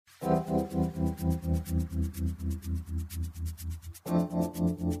Welcome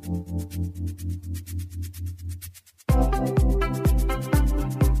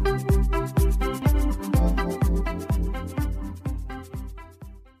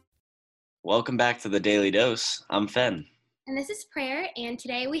back to the Daily Dose. I'm Fen. And this is Prayer, and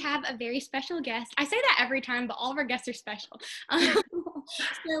today we have a very special guest. I say that every time, but all of our guests are special. So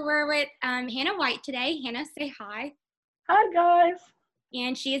we're with Hannah White today. Hannah, say hi. Hi, guys.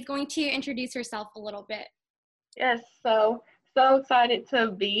 And she is going to introduce herself a little bit. Yes, so excited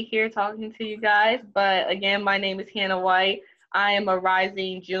to be here talking to you guys. But again, my name is Hannah White. I am a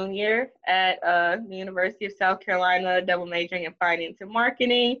rising junior at the University of South Carolina, double majoring in finance and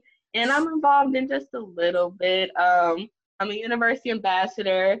marketing. And I'm involved in just a little bit. I'm a university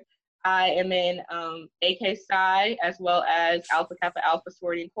ambassador. I am in AK Psi as well as Alpha Kappa Alpha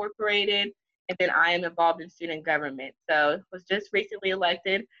Sorority Incorporated. And then I am involved in student government. So was just recently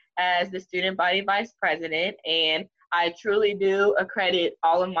elected as the student body vice president. And I truly do accredit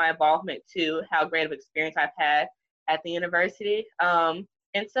all of my involvement to how great of experience I've had at the university. And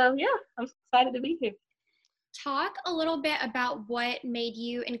so, yeah, I'm excited to be here. Talk a little bit about what made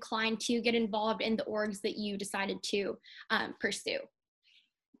you inclined to get involved in the orgs that you decided to pursue.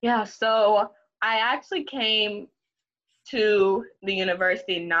 Yeah, so I actually came to the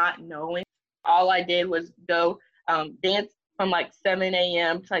university not knowing. All I did was go dance from like 7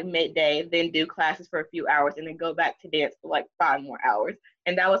 a.m. to like midday, then do classes for a few hours, and then go back to dance for like 5 more hours.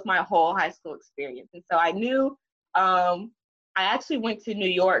 And that was my whole high school experience. And so I knew I actually went to New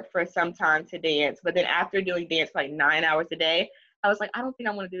York for some time to dance, but then after doing dance for like 9 hours a day, I was like, I don't think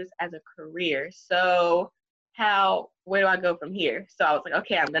I want to do this as a career. So where do I go from here? So I was like,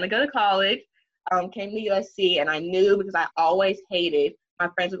 okay, I'm going to go to college. Came to USC, and I knew because I always hated, my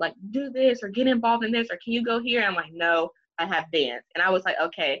friends were like, do this or get involved in this or can you go here? And I'm like, no, I have dance. And I was like,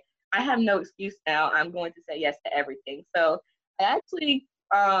 okay, I have no excuse now. I'm going to say yes to everything. So I actually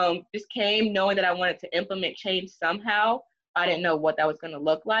just came knowing that I wanted to implement change somehow. I didn't know what that was going to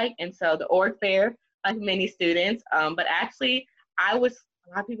look like. And so the org fair, like many students, but actually a lot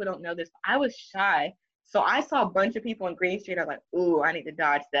of people don't know this, but I was shy. So I saw a bunch of people on Green Street. I was like, ooh, I need to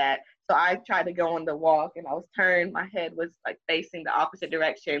dodge that. So I tried to go on the walk, and I was turned. My head was like facing the opposite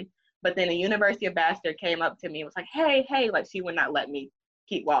direction. But then a university ambassador came up to me and was like, hey, like she would not let me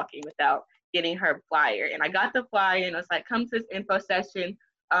keep walking without getting her flyer. And I got the flyer, and I was like, come to this info session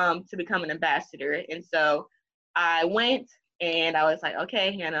to become an ambassador. And so I went, and I was like,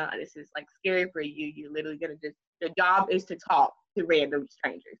 okay, Hannah, this is like scary for you. You're literally gonna your job is to talk to random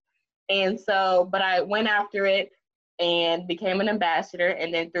strangers. And so, but I went after it and became an ambassador.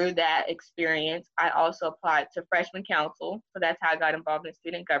 And then through that experience, I also applied to freshman council. So that's how I got involved in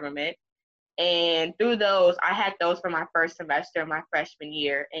student government. And through those, I had those for my first semester, my freshman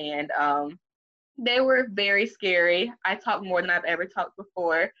year. And they were very scary. I talked more than I've ever talked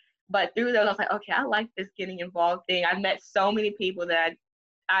before. But through those, I was like, okay, I like this getting involved thing. I've met so many people that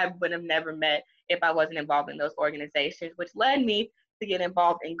I would have never met if I wasn't involved in those organizations, which led me to get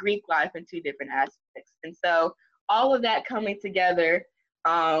involved in Greek life in 2 different aspects. And so all of that coming together,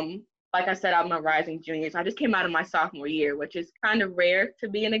 like I said, I'm a rising junior. So I just came out of my sophomore year, which is kind of rare to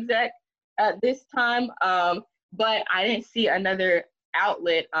be an exec at this time. But I didn't see another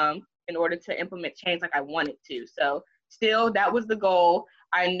outlet in order to implement change like I wanted to. So still, that was the goal.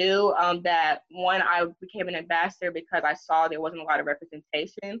 I knew that I became an ambassador because I saw there wasn't a lot of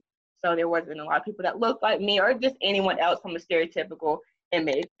representation. So there wasn't a lot of people that looked like me or just anyone else from a stereotypical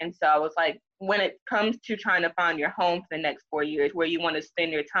image. And so I was like, when it comes to trying to find your home for the next 4 years, where you want to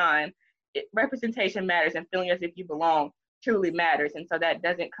spend your time, representation matters, and feeling as if you belong truly matters. And so that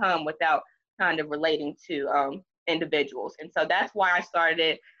doesn't come without kind of relating to individuals. And so that's why I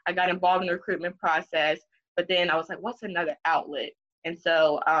started. I got involved in the recruitment process, but then I was like, what's another outlet? And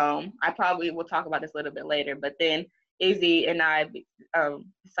so I probably will talk about this a little bit later, but then Izzy and I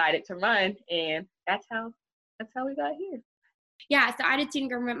decided to run, and that's how we got here. Yeah, so I did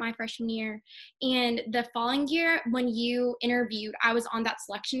student government my freshman year, and the following year when you interviewed, I was on that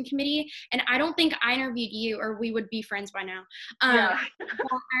selection committee, and I don't think I interviewed you, or we would be friends by now. Yeah.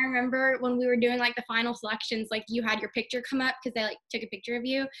 I remember when we were doing like the final selections, like you had your picture come up because they like took a picture of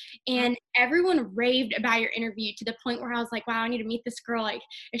you, and everyone raved about your interview to the point where I was like, wow, I need to meet this girl. Like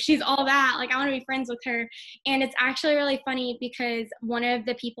if she's all that, like I want to be friends with her. And it's actually really funny because one of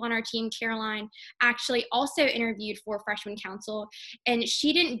the people on our team, Caroline, actually also interviewed for freshman council council, and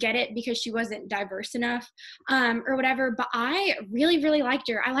she didn't get it because she wasn't diverse enough, or whatever. But I really, really liked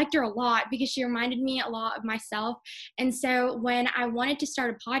her. I liked her a lot because she reminded me a lot of myself. And so when I wanted to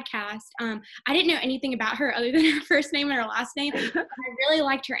start a podcast, I didn't know anything about her other than her first name and her last name. I really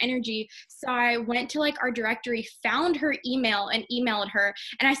liked her energy. So I went to like our directory, found her email and emailed her.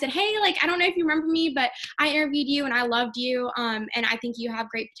 And I said, hey, like, I don't know if you remember me, but I interviewed you and I loved you. And I think you have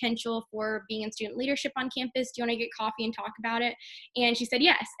great potential for being in student leadership on campus. Do you want to get coffee and talk about it? And she said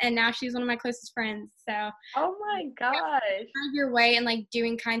yes. And now she's one of my closest friends. So Oh my gosh. kind of your way and like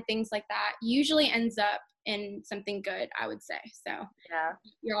doing kind things like that usually ends up in something good, I would say. So Yeah.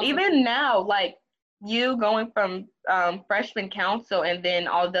 you're also Even now, like you going from freshman council, and then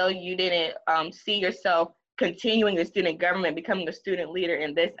although you didn't see yourself continuing the student government, becoming a student leader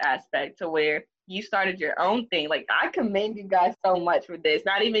in this aspect to where you started your own thing. Like, I commend you guys so much for this.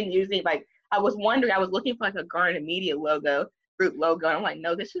 Not even using, like, I was wondering, I was looking for like a Garnet Media logo, group logo, and I'm like,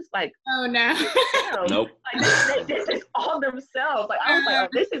 no, this is like, oh no. damn. Nope. Like, this is all themselves. Like, I was like, oh,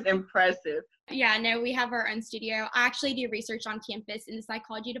 this is impressive. Yeah, no, we have our own studio. I actually do research on campus in the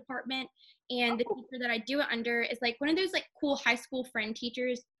psychology department. And the teacher that I do it under is like one of those like cool high school friend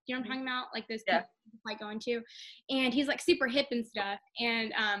teachers. You know what I'm talking about? Like those people like going to. And he's like super hip and stuff.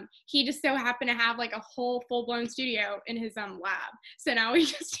 And he just so happened to have like a whole full-blown studio in his lab. So now we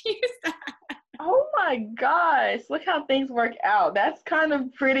just use that. Oh my gosh, look how things work out. That's kind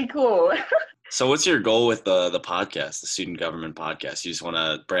of pretty cool. So what's your goal with the podcast, the student government podcast? You just want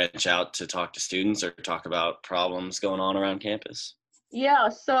to branch out to talk to students or talk about problems going on around campus? Yeah,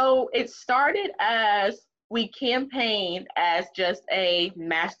 so it started as we campaigned as just a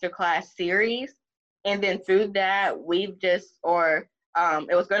masterclass series. And then through that, we've just, it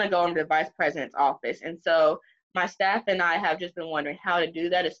was going to go into the vice president's office. And so my staff and I have just been wondering how to do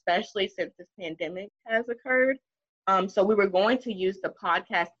that, especially since this pandemic has occurred. So we were going to use the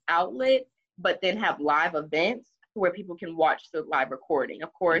podcast outlet, but then have live events where people can watch the live recording,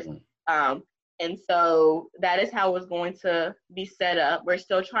 of course. And so that is how it was going to be set up. We're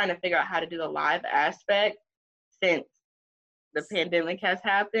still trying to figure out how to do the live aspect since the pandemic has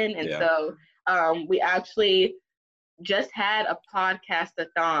happened. And so we actually just had a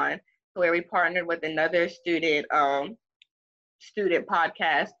podcast-a-thon where we partnered with another student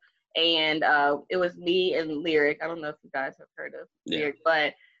podcast. And it was me and Lyric. I don't know if you guys have heard of Lyric,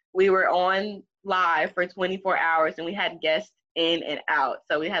 but we were on live for 24 hours and we had guests in and out.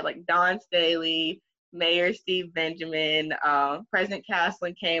 So we had like Don Staley, Mayor Steve Benjamin, President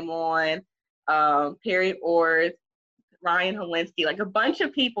Castleton came on, Perry Orth, Ryan Holinsky, like a bunch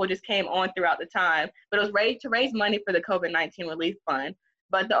of people just came on throughout the time. But it was to raise money for the COVID-19 Relief Fund.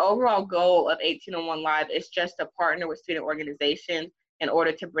 But the overall goal of 1801 Live is just to partner with student organizations in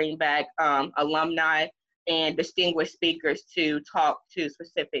order to bring back alumni and distinguished speakers to talk to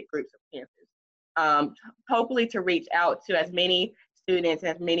specific groups of campus. Hopefully to reach out to as many students,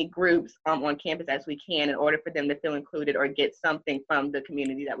 as many groups on campus as we can in order for them to feel included or get something from the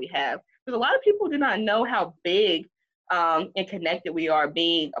community that we have. Because a lot of people do not know how big and connected we are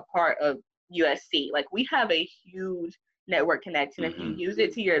being a part of USC. Like, we have a huge network connection. If you use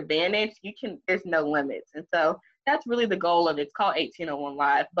it to your advantage, there's no limits. And so that's really the goal of it. It's called 1801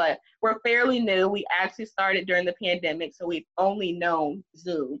 Live, but we're fairly new. We actually started during the pandemic, so we've only known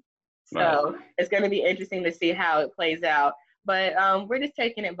Zoom. So it's going to be interesting to see how it plays out. But we're just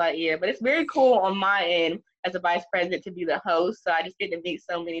taking it by ear. But it's very cool on my end as a vice president to be the host. So I just get to meet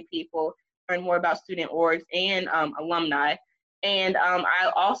so many people, learn more about student orgs and alumni. And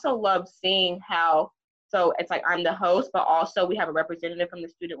I also love seeing how, so it's like I'm the host, but also we have a representative from the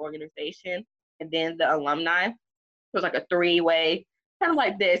student organization and then the alumni. So it's like a three-way, kind of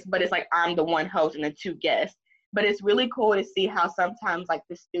like this, but it's like I'm the one host and then two guests. But it's really cool to see how sometimes like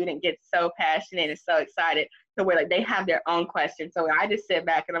the student gets so passionate and so excited to where like they have their own questions. So I just sit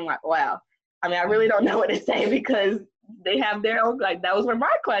back and I'm like, wow. I mean, I really don't know what to say because they have their own, like those were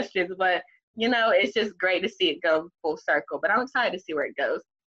my questions. But, you know, it's just great to see it go full circle. But I'm excited to see where it goes.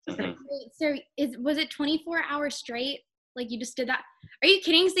 So was it 24 hours straight? Like you just did that? Are you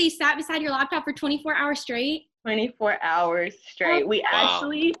kidding? So you sat beside your laptop for 24 hours straight? 24 hours straight. We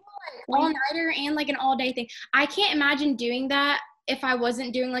actually all-nighter and like an all-day thing. I can't imagine doing that if I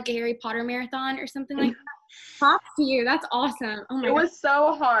wasn't doing like a Harry Potter marathon or something like that. Props to you. That's awesome. Oh my God. It was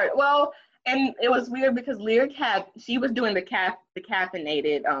so hard. Well, and it was weird because Lyric she was doing the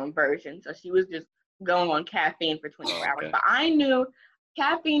caffeinated version. So she was just going on caffeine for 24 hours. But I knew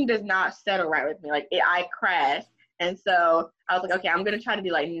caffeine does not settle right with me. Like I crashed. And so I was like, okay, I'm going to try to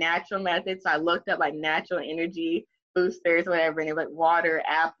do like natural methods. So I looked up like natural energy boosters, whatever. And it was like water,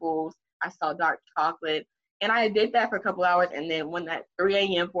 apples. I saw dark chocolate. And I did that for a couple hours, and then when that 3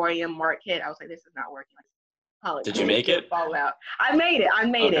 a.m., 4 a.m. mark hit, I was like, this is not working. Did you make it? Fall out. I made it.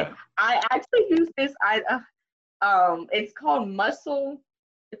 I actually use this. It's called muscle.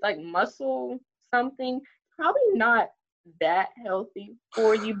 It's like muscle something. Probably not that healthy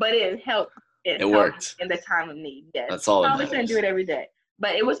for you, but it helped. It worked in the time of need. Yes. That's all. Probably shouldn't do it every day,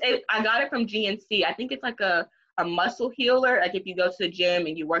 but I got it from GNC. I think it's like a muscle healer. Like if you go to the gym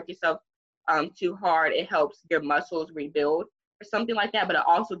and you work yourself too hard, it helps your muscles rebuild or something like that. But it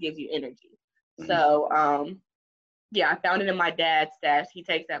also gives you energy. Mm-hmm. So yeah, I found it in my dad's stash. He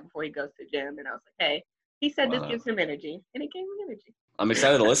takes that before he goes to the gym, and I was like, hey, he said this gives him energy, and it gave me energy. I'm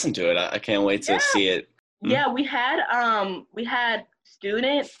excited to listen to it. I can't wait to see it. Yeah, we had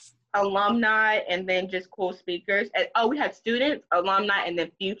students, alumni, and then just cool speakers. We had students, alumni, and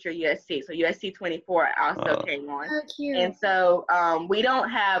then future USC. So USC 24 also came on. Oh, cute. And so we don't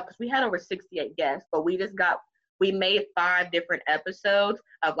have, because we had over 68 guests, but we made 5 different episodes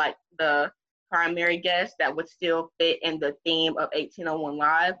of like the primary guests that would still fit in the theme of 1801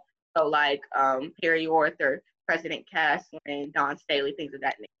 Live. So like Perry Arthur, President Cass, and Don Staley, things of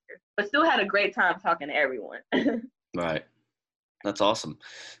that nature. But still had a great time talking to everyone. Right. That's awesome.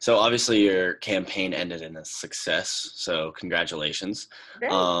 So obviously your campaign ended in a success. So congratulations.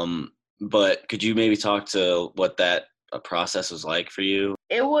 But could you maybe talk to what that process was like for you?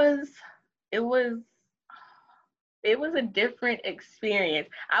 It was a different experience.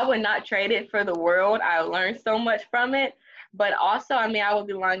 I would not trade it for the world. I learned so much from it. But also, I mean, I would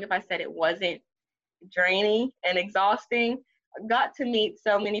be lying if I said it wasn't draining and exhausting. I got to meet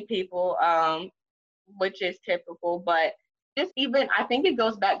so many people, which is typical. But just even, I think it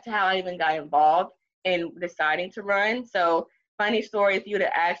goes back to how I even got involved in deciding to run. So funny story, if you would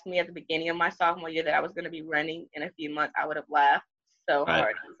have asked me at the beginning of my sophomore year that I was going to be running in a few months, I would have laughed so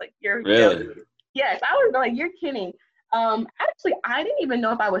hard. I was like, you're really? joking. Yes, I was like, you're kidding. Actually, I didn't even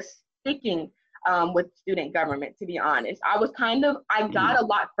know if I was sticking with student government, to be honest. I got a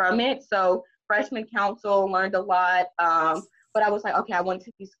lot from it. So freshman council, learned a lot. But I was like, okay, I want to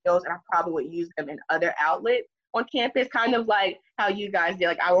take these skills and I probably would use them in other outlets on campus, kind of like how you guys did.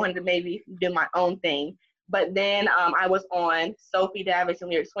 Like I wanted to maybe do my own thing. But then I was on Sophie Davis and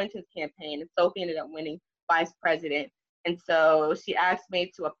Lyric Swinton's campaign, and Sophie ended up winning vice president. And so she asked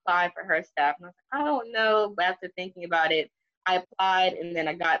me to apply for her staff. And I was like, I don't know. But after thinking about it, I applied, and then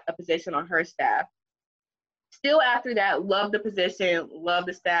I got a position on her staff. Still after that, loved the position, loved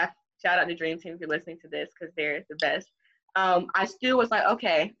the staff. Shout out to Dream Team if you're listening to this, because they're the best. I still was like,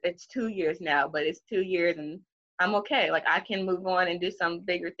 okay, it's 2 years now, but it's 2 years and I'm okay. Like I can move on and do some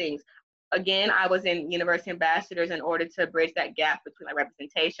bigger things. Again, I was in university ambassadors in order to bridge that gap between like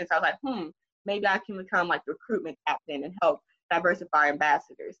representation. So I was like, maybe I can become like recruitment captain and help diversify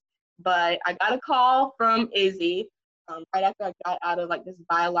ambassadors. But I got a call from Izzy right after I got out of like this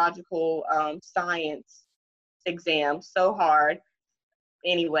biological science exam, so hard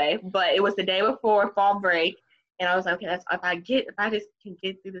anyway. But it was the day before fall break, and I was like, okay, if I just can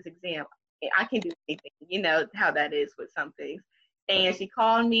get through this exam, I can do anything. You know how that is with some things. And she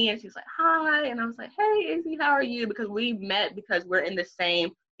called me and she was like, hi. And I was like, hey, Izzy, how are you? Because we met because we're in the same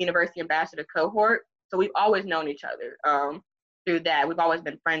university ambassador cohort. So we've always known each other through that. We've always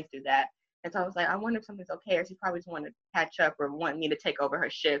been friends through that. And so I was like, I wonder if something's okay. Or she probably just wanted to catch up or want me to take over her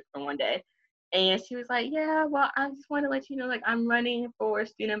shift for one day. And she was like, yeah, well, I just want to let you know, like, I'm running for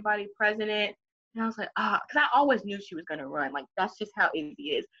student body president. And I was like, because I always knew she was going to run. Like, that's just how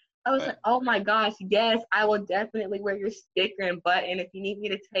Izzy is. I was like, oh my gosh, yes, I will definitely wear your sticker and button. If you need me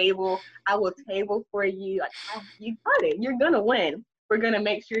to table, I will table for you. Like, you got it. You're going to win. We're going to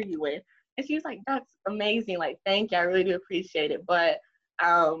make sure you win. And she was like, that's amazing. Like, thank you. I really do appreciate it. But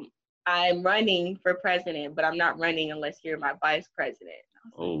I'm running for president, but I'm not running unless you're my vice president.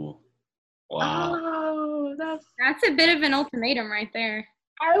 Oh, wow. Oh, that's a bit of an ultimatum right there.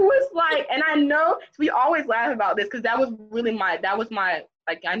 I was like, and I know we always laugh about this because that was my,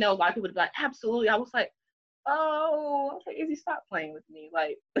 like, I know a lot of people would be like, absolutely. I was like, Izzy, stop playing with me.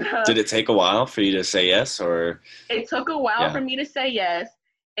 Like, did it take a while for you to say yes, or? It took a while for me to say yes.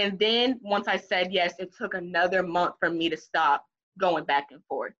 And then once I said yes, it took another month for me to stop going back and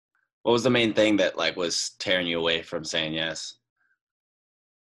forth. What was the main thing that like was tearing you away from saying yes?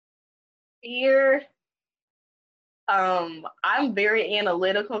 Fear. I'm very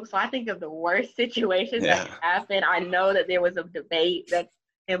analytical, so I think of the worst situations that happened. I know that there was a debate that's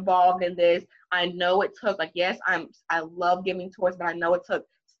involved in this. I know it took, like, yes, I love giving tours, but I know it took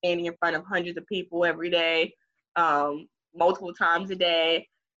standing in front of hundreds of people every day, multiple times a day,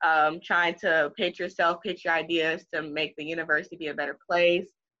 trying to pitch your ideas to make the university be a better place.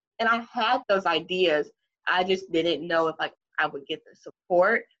 And I had those ideas, I just didn't know if like I would get the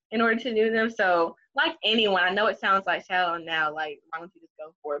support in order to do them. So like anyone, I know it sounds like shallow now, like why don't you just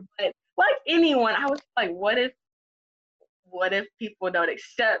go for it? But like anyone, I was like, what if people don't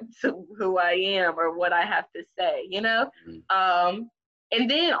accept who I am or what I have to say, you know? And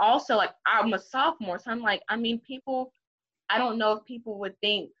then also like I'm a sophomore, so I'm like, I mean, people, I don't know if people would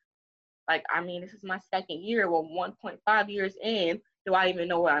think like, I mean, this is my second year, well, 1.5 years in, do I even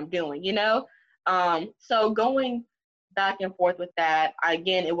know what I'm doing, you know? So going back and forth with that,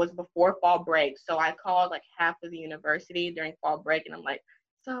 again, it was before fall break. So I called like half of the university during fall break and I'm like,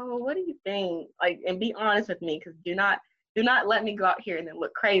 so what do you think? Like, and be honest with me, because do not let me go out here and then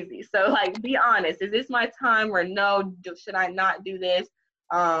look crazy. So like, be honest, is this my time or no, should I not do this?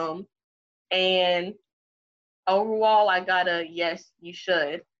 And overall, I got a yes, you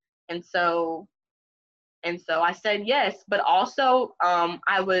should. And so I said yes, but also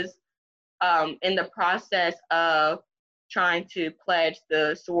I was in the process of trying to pledge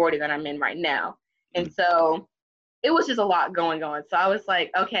the sorority that I'm in right now. And so it was just a lot going on. So I was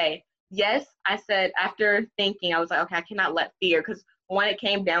like, okay, yes, I said after thinking, I was like, okay, I cannot let fear, because when it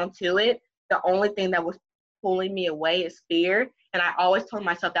came down to it, the only thing that was pulling me away is fear. And I always told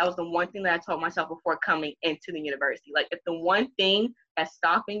myself that was the one thing that I told myself before coming into the university. Like, if the one thing that's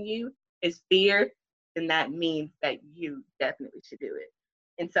stopping you is fear, then that means that you definitely should do it.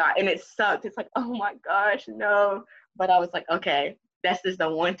 And so, and it sucked. It's like, oh my gosh, no. But I was like, okay, that's just the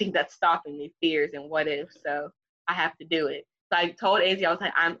one thing that's stopping me, fears and what if. So I have to do it. So I told Izzy, I was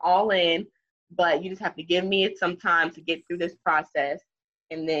like, I'm all in, but you just have to give me some time to get through this process,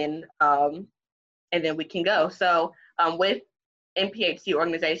 and then we can go. So with NPHC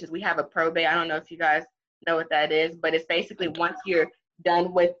organizations, we have a probate. I don't know if you guys know what that is, but it's basically once you're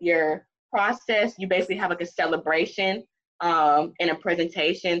done with your process, you basically have like a celebration and a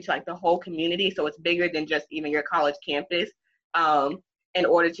presentation to like the whole community. So it's bigger than just even your college campus, in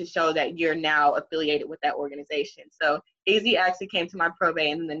order to show that you're now affiliated with that organization. So Izzy actually came to my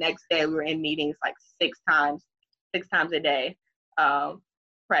probate, and then the next day we were in meetings like six times a day,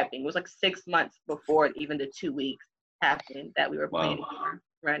 prepping. It was like 6 months before even the 2 weeks happened that we were planning on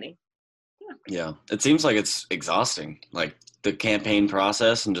running. Yeah, it seems like it's exhausting, like the campaign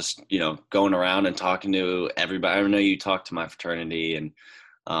process and just, going around and talking to everybody. I know you talked to my fraternity, and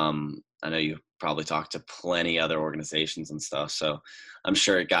I know you probably talked to plenty other organizations and stuff. So I'm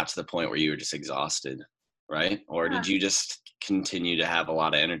sure it got to the point where you were just exhausted, right? Or did you just continue to have a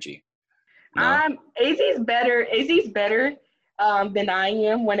lot of energy? No? Izzy's better than I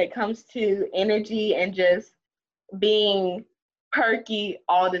am when it comes to energy and just being perky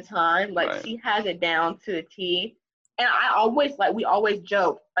all the time. Like, right. She has it down to a T. And we always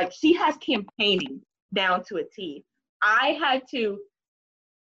joke, like, she has campaigning down to a T. I had to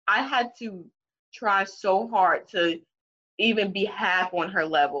try so hard to even be half on her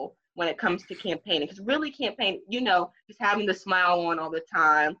level when it comes to campaigning. Because really campaign, just having the smile on all the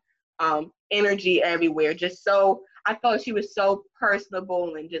time, energy everywhere. Just so, I thought she was so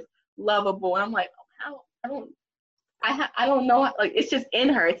personable and just lovable. And I'm like, I don't know, like, it's just in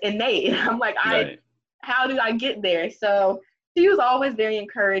her, it's innate. I'm like, right. How do I get there? So she was always very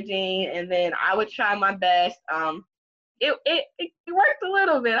encouraging, and then I would try my best. It worked a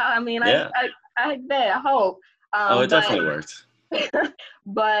little bit. I mean, yeah. I bet, I hope. It definitely worked.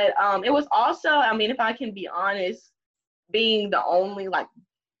 But it was also, I mean, if I can be honest, being the only like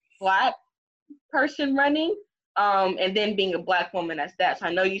Black person running, and then being a Black woman as that. So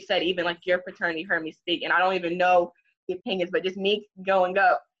I know you said even like your fraternity heard me speak, and I don't even know the opinions, but just me going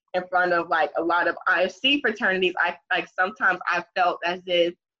up in front of like a lot of IFC fraternities, I like sometimes I felt as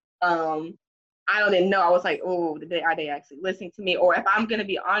if I don't even know. I was like, oh, are they actually listening to me? Or if I'm gonna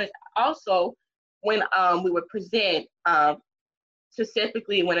be honest, also when we would present,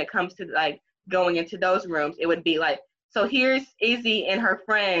 specifically when it comes to like going into those rooms, it would be like, so here's Izzy and her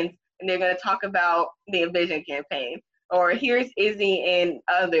friends, and they're gonna talk about the Envision campaign. Or here's Izzy and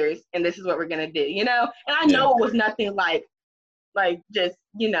others, and this is what we're gonna do, And I know it was nothing like just,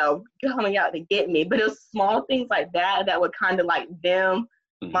 coming out to get me, but it was small things like that that would kind of like dim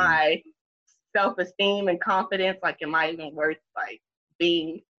my self-esteem and confidence. Like, am I even worth like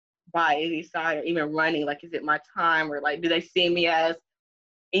being by Izzy's side or even running? Like, is it my time, or like, do they see me as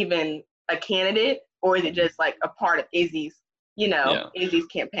even a candidate, or is it just like a part of Izzy's, Izzy's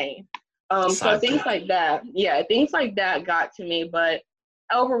campaign? So things like that, things like that got to me. But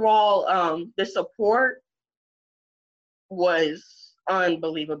overall, the support was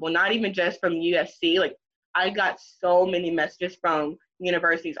unbelievable. Not even just from USC. Like, I got so many messages from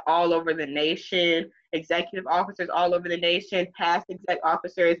universities all over the nation, executive officers all over the nation, past exec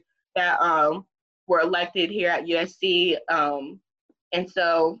officers that were elected here at USC. And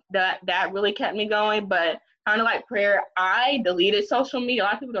so that really kept me going. But kind of like Prayer, I deleted social media. A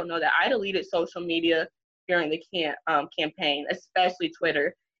lot of people don't know that I deleted social media during the campaign, especially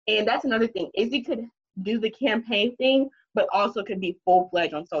Twitter. And that's another thing. Izzy could do the campaign thing, but also could be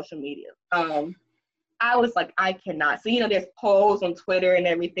full-fledged on social media. I was like, I cannot. So, there's polls on Twitter and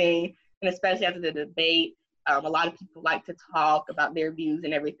everything, and especially after the debate, a lot of people like to talk about their views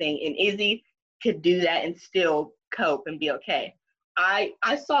and everything, and Izzy could do that and still cope and be okay. I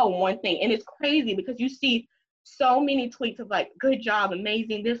saw one thing, and it's crazy because you see so many tweets of like, good job,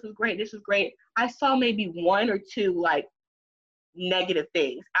 amazing, this was great, this was great. I saw maybe one or two like negative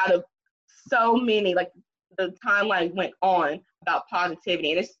things out of so many, like the timeline went on about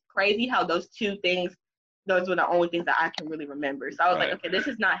positivity. And it's crazy how those two things, those were the only things that I can really remember. So I was like, okay, this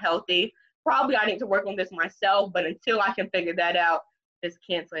is not healthy. Probably I need to work on this myself, but until I can figure that out, just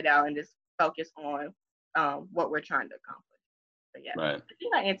cancel it out and just focus on what we're trying to accomplish. But yeah, right.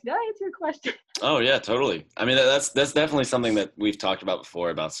 Did I answer your question? Oh yeah, totally. I mean, that's definitely something that we've talked about before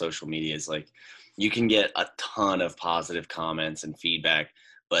about social media is like, you can get a ton of positive comments and feedback,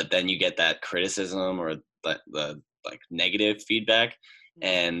 but then you get that criticism or the like negative feedback,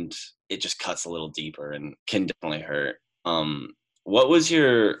 and it just cuts a little deeper and can definitely hurt. What was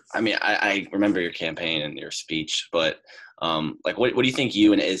your, I mean, I remember your campaign and your speech, but like what do you think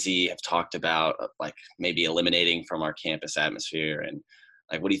you and Izzy have talked about, like maybe eliminating from our campus atmosphere, and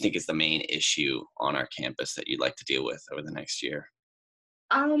like what do you think is the main issue on our campus that you'd like to deal with over the next year?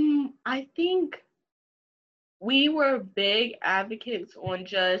 I think we were big advocates on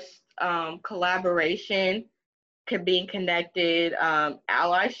just collaboration, being connected,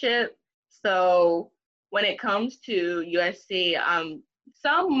 allyship. So when it comes to USC,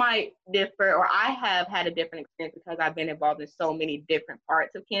 some might differ, or I have had a different experience because I've been involved in so many different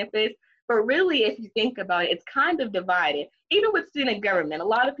parts of campus. But really, if you think about it, it's kind of divided. Even with student government, a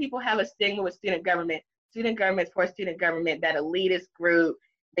lot of people have a stigma with student government. Student government is for student government, that elitist group,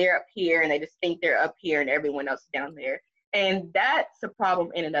 they're up here and they just think they're up here and everyone else is down there. And that's a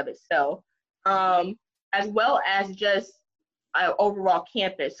problem in and of itself. As well as just overall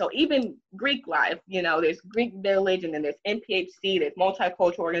campus. So even Greek life, there's Greek Village, and then there's NPHC, there's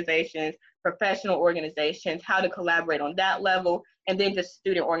multicultural organizations, professional organizations, how to collaborate on that level, and then just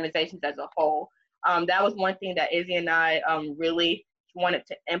student organizations as a whole. That was one thing that Izzy and I really wanted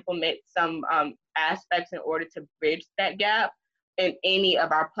to implement some aspects in order to bridge that gap in any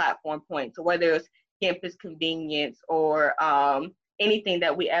of our platform points. So whether it's campus convenience or anything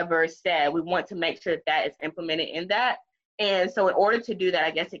that we ever said, we want to make sure that is implemented in that. And so in order to do that,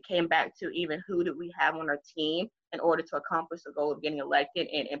 I guess it came back to even who do we have on our team in order to accomplish the goal of getting elected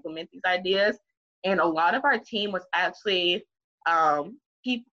and implement these ideas. And a lot of our team was actually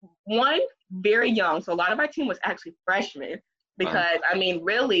very young. So a lot of our team was actually freshmen because, I mean,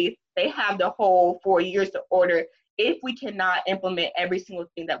 really, they have the whole 4 years to order. If we cannot implement every single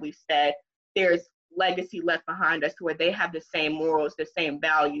thing that we've said, there's legacy left behind us to where they have the same morals, the same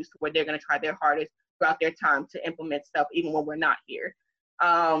values, to where they're going to try their hardest throughout their time to implement stuff even when we're not here.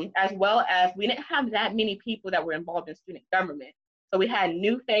 As well as we didn't have that many people that were involved in student government. So we had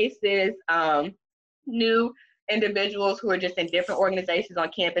new faces, new individuals who are just in different organizations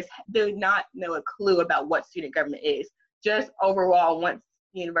on campus, do not know a clue about what student government is. Just overall wants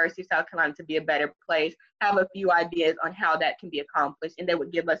the University of South Carolina to be a better place, have a few ideas on how that can be accomplished, and they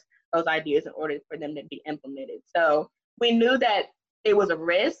would give us those ideas in order for them to be implemented. So we knew that it was a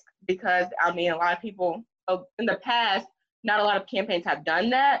risk because, I mean, a lot of people in the past, not a lot of campaigns have done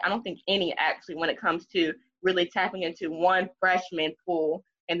that. I don't think any actually, when it comes to really tapping into one, freshman pool,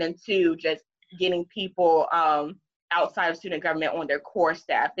 and then two, just getting people outside of student government on their core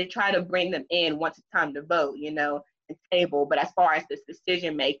staff. They try to bring them in once it's time to vote, and table. But as far as this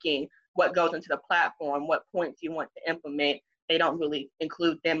decision making, what goes into the platform, what points you want to implement, they don't really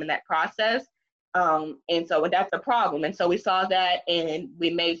include them in that process. And so that's a problem. And so we saw that, and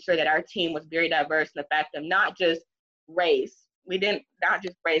we made sure that our team was very diverse in the fact of not just race. Not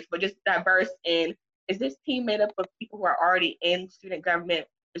just race, but just diverse in, is this team made up of people who are already in student government,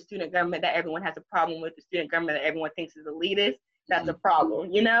 the student government that everyone has a problem with, the student government that everyone thinks is elitist? That's a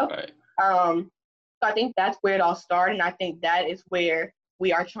problem, Right. So I think that's where it all started. And I think that is where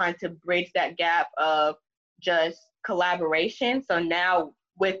we are trying to bridge that gap of just collaboration. So now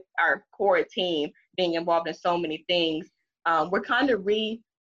with our core team being involved in so many things, we're kind of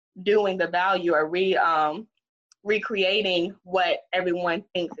redoing the value or recreating what everyone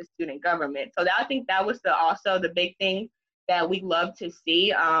thinks is student government. So I think that was also the big thing that we love to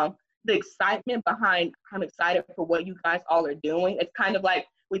see. The excitement behind, I'm excited for what you guys all are doing. It's kind of like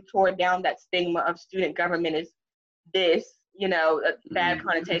we tore down that stigma of student government is this, bad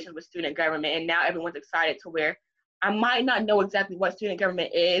connotation with student government. And now everyone's excited to where I might not know exactly what student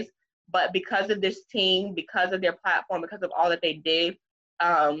government is, but because of this team, because of their platform, because of all that they did,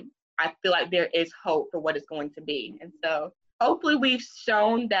 I feel like there is hope for what it's going to be. And so hopefully we've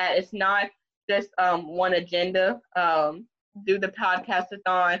shown that it's not just one agenda through the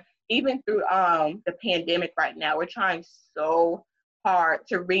podcast-a-thon, even through the pandemic right now. We're trying so hard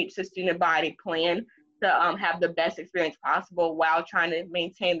to reach the student body plan to have the best experience possible while trying to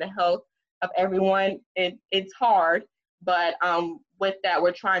maintain the health of everyone. It's hard, but with that,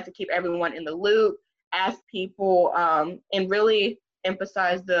 we're trying to keep everyone in the loop, ask people, and really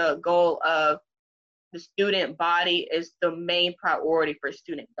emphasize the goal of the student body is the main priority for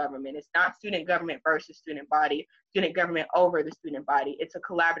student government. It's not student government versus student body, student government over the student body. It's a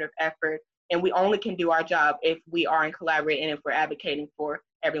collaborative effort, and we only can do our job if we are in collaborating and if we're advocating for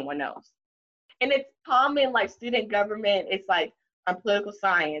everyone else. And it's common, like student government, it's like I'm political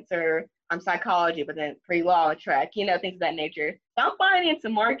science or I'm psychology, but then pre-law track, things of that nature. So I'm finance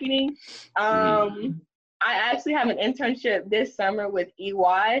and marketing. I actually have an internship this summer with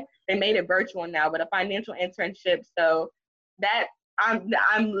EY. They made it virtual now, but a financial internship. So that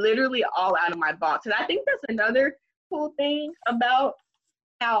I'm literally all out of my box. And I think that's another cool thing about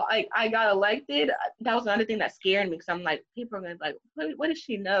how I got elected. That was another thing that scared me because I'm like, people are gonna be like, what does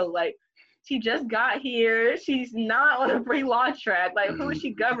she know? Like, she just got here. She's not on a pre-law track. Like, who is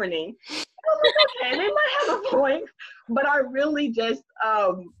she governing? I was like, okay, they might have a point. But I really just,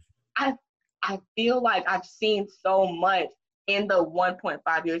 I feel like I've seen so much in the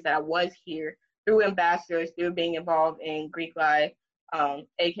 1.5 years that I was here through ambassadors, through being involved in Greek Life,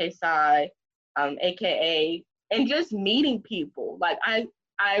 AK Psi, AKA, and just meeting people. Like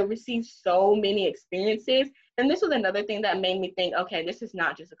I received so many experiences. And this was another thing that made me think, okay, this is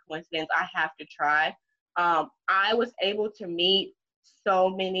not just a coincidence. I have to try. I was able to meet so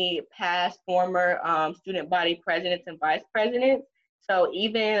many past, former student body presidents and vice presidents. So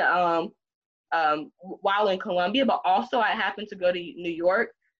even while in Columbia, but also I happened to go to New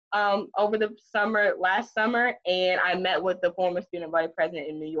York over the last summer, and I met with the former student body president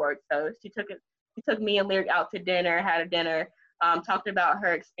in New York. So she took me and Lyric out to dinner, had a dinner, talked about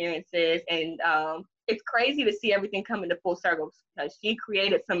her experiences, and it's crazy to see everything come into full circle because she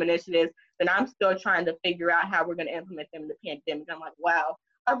created some initiatives that I'm still trying to figure out how we're going to implement them in the pandemic. I'm like, wow,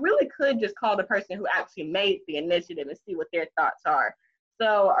 I really could just call the person who actually made the initiative and see what their thoughts are.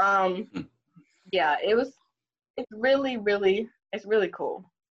 So yeah, it's really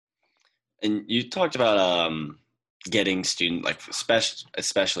cool. And you talked about getting like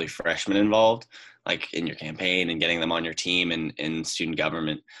especially freshmen involved, like in your campaign and getting them on your team and in student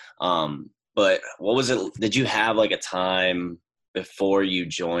government. But what was it? Did you have like a time before you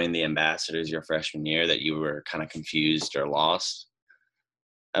joined the ambassadors your freshman year that you were kind of confused or lost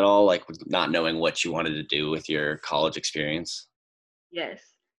at all, like not knowing what you wanted to do with your college experience? Yes.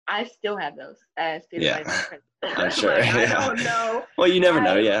 I still have those as student vice president. I'm sure. Like, I don't know. Well, you never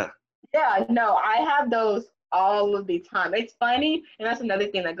know. Yeah. Yeah, no, I have those all of the time. It's funny, and that's another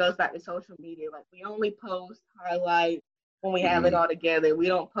thing that goes back to social media. Like, we only post highlights when we have it all together. We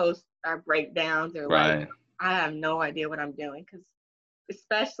don't post our breakdowns or like, I have no idea what I'm doing because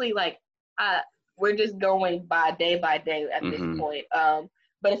especially like we're just going by day at this point.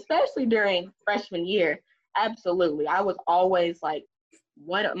 But especially during freshman year, absolutely. I was always like,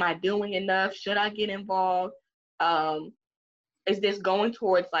 what am I doing enough? Should I get involved? Is this going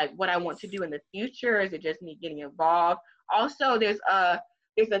towards like what I want to do in the future? Is it just me getting involved? Also, there's a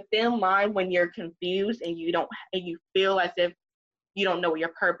thin line when you're confused and you feel as if you don't know what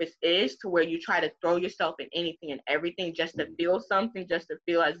your purpose is, to where you try to throw yourself in anything and everything just to feel something, just to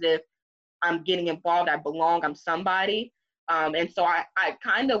feel as if I'm getting involved, I belong, I'm somebody. And so I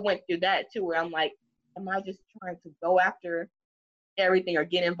kind of went through that too, where I'm like, am I just trying to go after everything or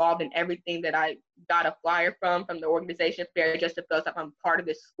get involved in everything that I got a flyer from the organization fair just to feel like I'm part of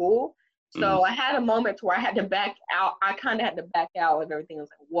this school? So I had a moment where I had to back out. I kind of had to back out of everything. I was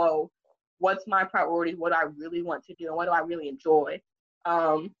like, whoa, what's my priority? What do I really want to do? And what do I really enjoy?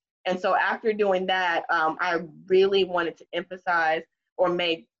 And so after doing that, I really wanted to emphasize or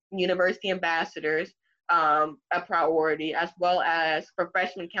make university ambassadors a priority, as well as for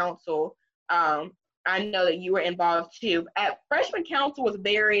freshman council. I know that you were involved too. At freshman council was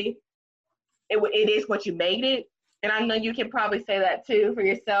it is what you made it. And I know you can probably say that too for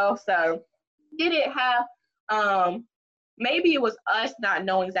yourself. So did it have, maybe it was us not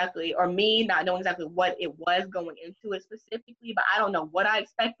knowing exactly, or me not knowing exactly what it was going into it specifically, but I don't know what I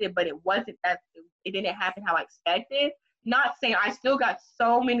expected, but it wasn't that, it didn't happen how I expected. not saying I still got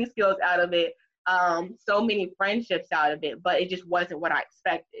so many skills out of it, so many friendships out of it, but it just wasn't what I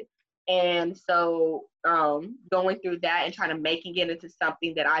expected. And so going through that and trying to making it into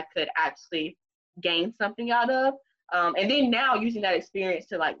something that I could actually gain something out of. And then now using that experience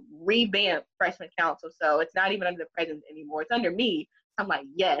to like revamp freshman council. So it's not even under the president anymore. It's under me. I'm like,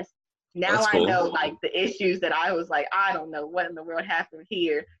 yes, now That's I cool. know like the issues that I was like, I don't know what in the world happened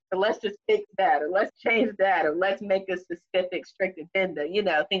here. So let's just fix that, or let's change that, or let's make a specific strict agenda, you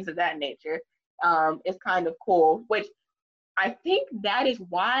know, things of that nature. It's kind of cool, which I think that is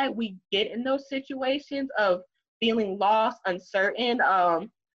why we get in those situations of feeling lost, uncertain.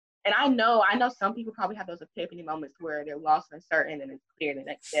 And I know some people probably have those epiphany moments where they're lost and uncertain and it's clear the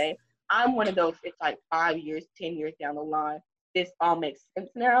next day. I'm one of those, it's like 5 years, 10 years down the line, this all makes sense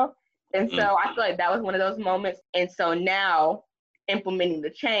now. And so I feel like that was one of those moments. And so now implementing the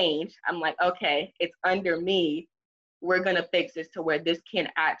change, I'm like, okay, it's under me. We're going to fix this to where this can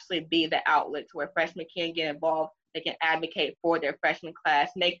actually be the outlet to where freshmen can get involved. They can advocate for their freshman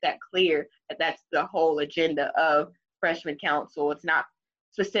class, make that clear that that's the whole agenda of freshman council. It's not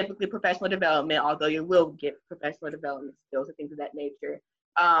specifically professional development, although you will get professional development skills and things of that nature.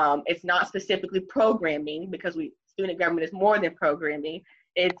 It's not specifically programming, because student government is more than programming.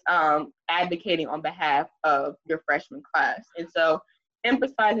 It's advocating on behalf of your freshman class. And so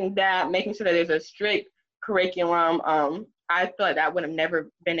emphasizing that, making sure that there's a strict curriculum, I feel like that would have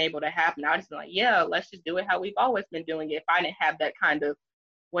never been able to happen. I would just be like, yeah, let's just do it how we've always been doing it. If I didn't have that kind of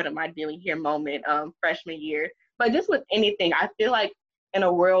what am I doing here moment freshman year. But just with anything, I feel like in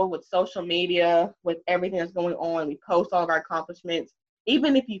a world with social media, with everything that's going on, we post all of our accomplishments.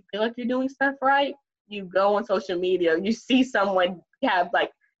 Even if you feel like you're doing stuff right, you go on social media, you see someone have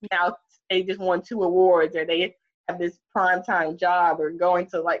like, now they just won 2 awards, or they have this primetime job, or going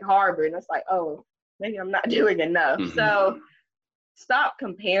to like Harvard, and it's like, oh, maybe I'm not doing enough. Mm-hmm. So stop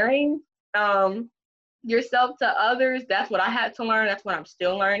comparing yourself to others. That's what I had to learn. That's what I'm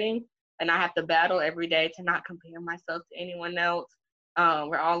still learning. And I have to battle every day to not compare myself to anyone else.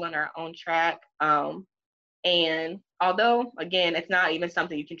 We're all on our own track. And although, again, it's not even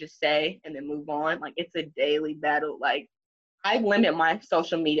something you can just say and then move on. Like, it's a daily battle. Like, I limit my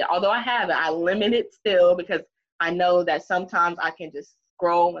social media. Although I haven't, I limit it still, because I know that sometimes I can just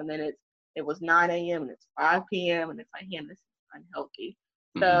scroll and then it was 9 a.m. and it's 5 p.m. and it's like, yeah, this is unhealthy.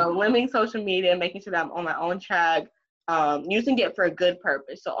 So limiting social media, making sure that I'm on my own track, using it for a good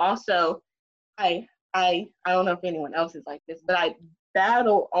purpose. So also, I don't know if anyone else is like this, but I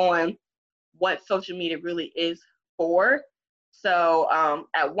battle on what social media really is for. So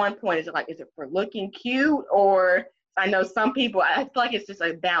at one point, is it for looking cute? Or I know some people, I feel like it's just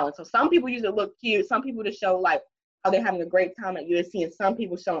a balance. So some people use it to look cute, some people to show like how they're having a great time at USC, and some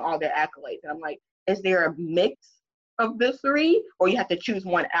people showing all their accolades. And I'm like, is there a mix of the three, or you have to choose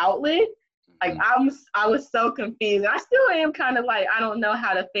one outlet? Like, I was so confused. I still am kind of like, I don't know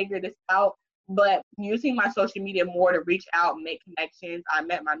how to figure this out, but using my social media more to reach out and make connections. I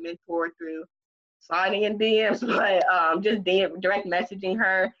met my mentor through sliding in DMs, but just direct messaging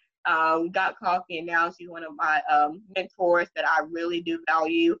her, got coffee, and now she's one of my mentors that I really do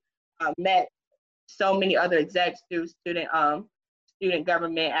value. Met so many other execs through student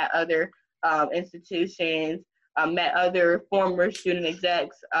government at other institutions, met other former student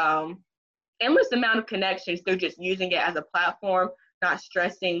execs, endless amount of connections through just using it as a platform, not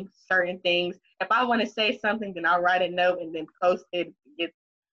stressing certain things. If I want to say something, then I'll write a note and then post it. If it gets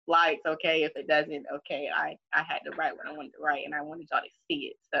likes, okay. If it doesn't, okay, I had to write what I wanted to write, and I wanted y'all to see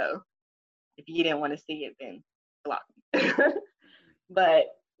it. So if you didn't want to see it, then block me. But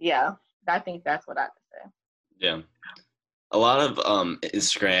yeah, I think that's what I have to say. Yeah. A lot of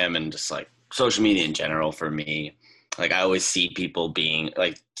Instagram and just like social media in general for me, like I always see people being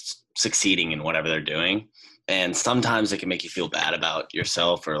like succeeding in whatever they're doing. And sometimes it can make you feel bad about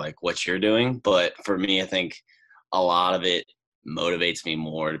yourself or like what you're doing. But for me, I think a lot of it motivates me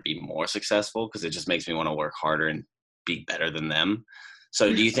more to be more successful, because it just makes me want to work harder and be better than them.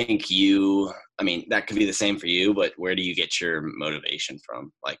 So do you think I mean, that could be the same for you, but where do you get your motivation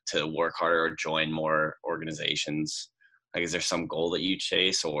from? Like to work harder or join more organizations? Like, is there some goal that you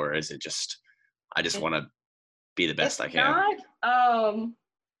chase, or is it just, I just want to be the best I can?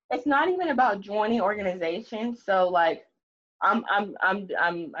 It's not even about joining organizations. So like, I'm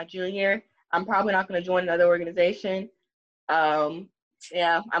a junior. I'm probably not going to join another organization.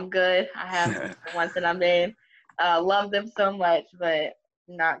 Yeah, I'm good. I have the ones that I'm in. Love them so much, but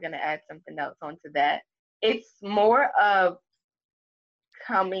not going to add something else onto that. It's more of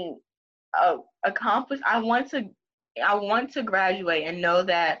coming accomplished. I want to graduate and know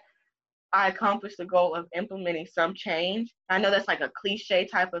that I accomplished the goal of implementing some change. I know that's like a cliche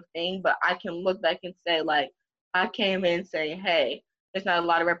type of thing, but I can look back and say, like, I came in saying, hey, there's not a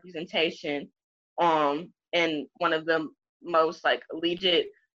lot of representation in one of the most like legit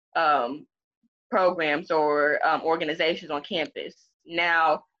programs or organizations on campus.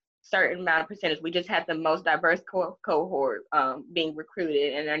 Now, certain amount of percentage, we just had the most diverse cohort being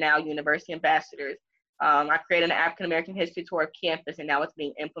recruited, and they're now university ambassadors. I created an African American history tour of campus, and now it's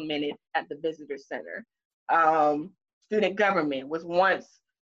being implemented at the visitor center. Student government was once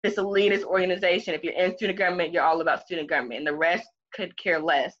this elitist organization. If you're in student government, you're all about student government, and the rest could care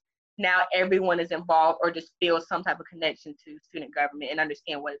less. Now everyone is involved or just feels some type of connection to student government and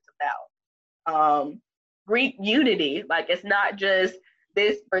understand what it's about. Greek unity, like it's not just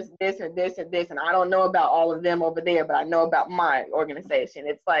this versus this or this or this, and I don't know about all of them over there, but I know about my organization.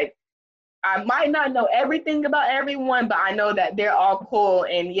 It's like, I might not know everything about everyone, but I know that they're all cool,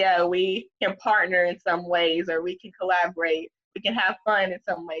 and yeah, we can partner in some ways, or we can collaborate, we can have fun in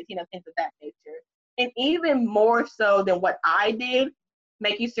some ways, you know, things of that nature. And even more so than what I did,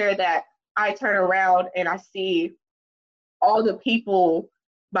 making sure that I turn around and I see all the people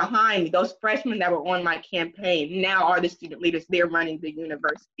behind me, those freshmen that were on my campaign, now are the student leaders. They're running the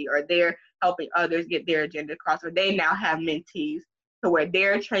university, or they're helping others get their agenda across, or they now have mentees to where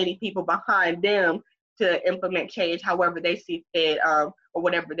they're training people behind them to implement change however they see fit, or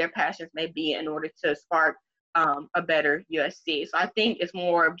whatever their passions may be in order to spark a better USC. So I think it's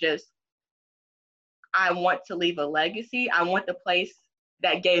more of just, I want to leave a legacy. I want the place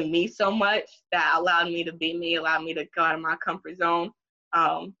that gave me so much, that allowed me to be me, allowed me to go out of my comfort zone,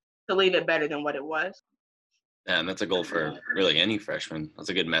 to leave it better than what it was. Yeah, and that's a goal for really any freshman. That's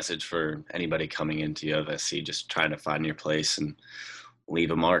a good message for anybody coming into USC, just trying to find your place and leave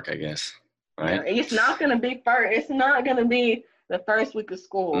a mark, I guess. Right? Yeah, it's not gonna be first. It's not gonna be the first week of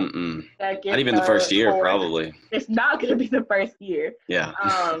school. Not even the first year, probably. It's not gonna be the first year. Yeah.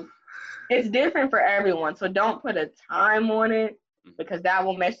 It's different for everyone, so don't put a time on it, because that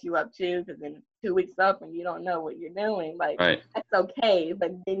will mess you up too. Because then 2 weeks up and you don't know what you're doing, like that's okay.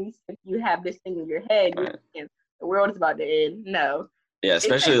 But then if you have this thing in your head, the world is about to end. No. Yeah,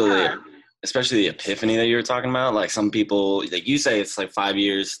 especially the epiphany that you were talking about. Like some people, like you say, it's like 5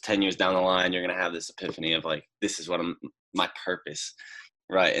 years, 10 years down the line, you're gonna have this epiphany of like, this is what my purpose,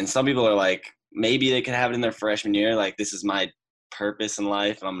 right? And some people are like, maybe they could have it in their freshman year, like this is my purpose in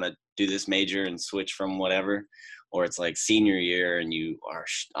life, and I'm gonna do this major and switch from whatever. Or it's like senior year and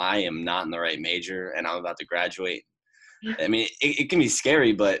I am not in the right major and I'm about to graduate. I mean, it can be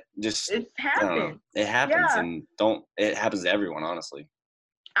scary, but just it happens. It happens, and it happens to everyone, honestly.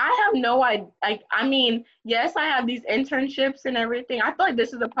 I have no idea. I mean, yes, I have these internships and everything. I feel like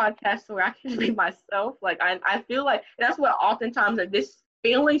this is a podcast where I can be myself. Like I feel like that's what oftentimes that this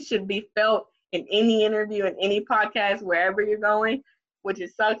feeling should be felt in any interview, in any podcast, wherever you're going, which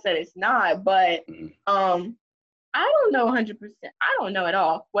it sucks that it's not. But I don't know 100%. I don't know at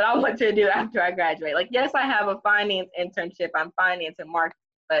all what I want to do after I graduate. Like, yes, I have a finance internship. I'm finance and marketing.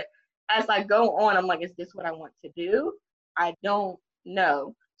 But as I go on, I'm like, is this what I want to do? I don't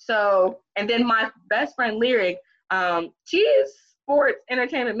know. So, and then my best friend, Lyric, she is sports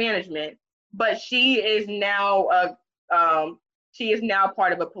entertainment management, but she is now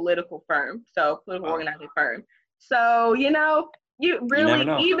part of a political firm, so political organizing firm. So, you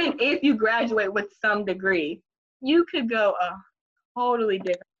really, even if you graduate with some degree, you could go a totally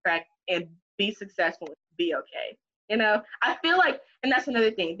different track and be successful and be okay. I feel like, and that's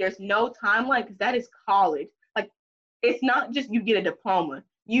another thing, there's no timeline, because that is college. Like, it's not just you get a diploma,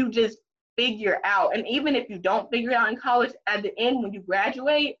 you just figure out. And even if you don't figure it out in college, at the end, when you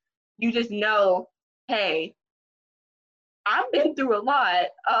graduate, you just know, hey, I've been through a lot.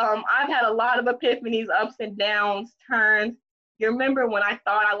 I've had a lot of epiphanies, ups and downs, turns. You remember when I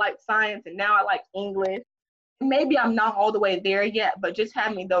thought I liked science and now I like English? Maybe I'm not all the way there yet, but just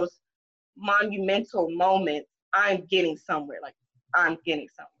having those monumental moments, I'm getting somewhere. Like, I'm getting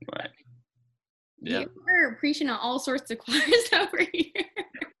somewhere. Right. Yeah. You're preaching on all sorts of choirs over here.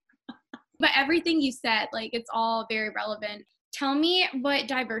 But everything you said, like, it's all very relevant. Tell me what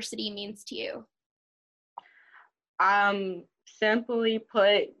diversity means to you. Simply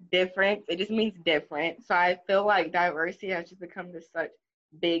put, different. It just means different. So I feel like diversity has just become this such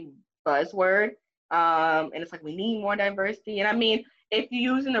big buzzword. And it's like, we need more diversity. And I mean, if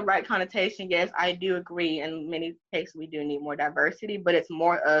you're using the right connotation, yes, I do agree. In many cases, we do need more diversity, but it's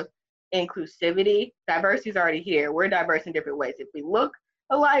more of inclusivity. Diversity is already here. We're diverse in different ways. If we look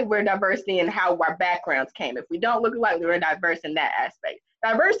alike, we're diverse in how our backgrounds came. If we don't look alike, we're diverse in that aspect.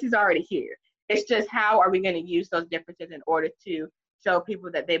 Diversity is already here. It's just, how are we going to use those differences in order to show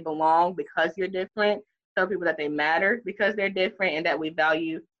people that they belong because you're different, show people that they matter because they're different, and that we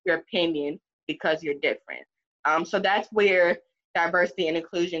value your opinion because you're different. So that's where diversity and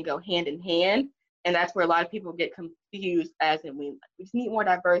inclusion go hand in hand. And that's where a lot of people get confused, as in we just need more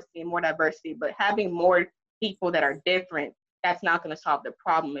diversity and more diversity, but having more people that are different, that's not going to solve the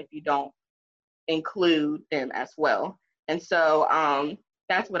problem if you don't include them as well. And so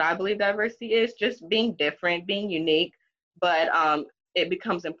that's what I believe diversity is, just being different, being unique, but it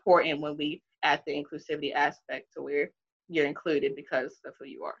becomes important when we add the inclusivity aspect to where you're included because of who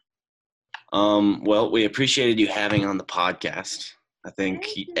you are. Well, we appreciated you having on the podcast. I think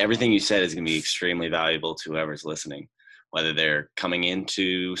everything you said is going to be extremely valuable to whoever's listening, whether they're coming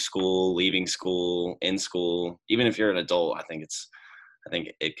into school, leaving school, in school. Even if you're an adult, I think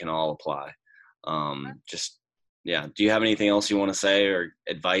it can all apply. Do you have anything else you want to say or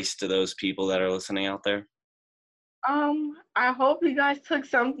advice to those people that are listening out there? I hope you guys took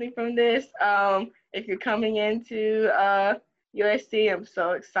something from this. If you're coming into USC, I'm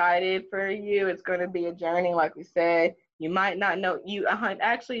so excited for you. It's going to be a journey, like we said. You might not know,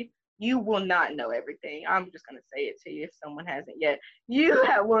 you will not know everything. I'm just going to say it to you if someone hasn't yet. You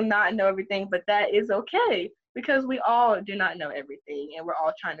will not know everything, but that is okay because we all do not know everything, and we're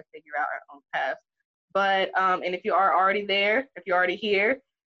all trying to figure out our own path. But, and if you are already there, if you're already here,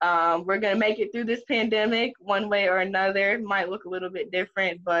 we're going to make it through this pandemic one way or another. It might look a little bit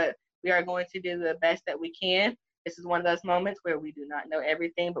different, but we are going to do the best that we can. This is one of those moments where we do not know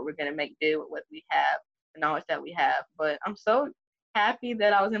everything, but we're going to make do with what we have, the knowledge that we have. But I'm so happy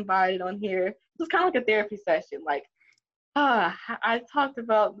that I was invited on here. It was kind of like a therapy session. Like, I talked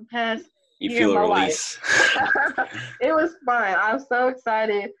about the past year of my life. It was fun. I'm so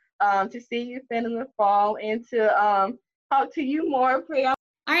excited to see you, Fen, in the fall, and to talk to you more. All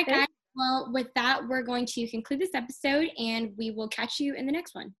right, guys. Well, with that, we're going to conclude this episode, and we will catch you in the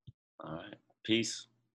next one. All right. Peace.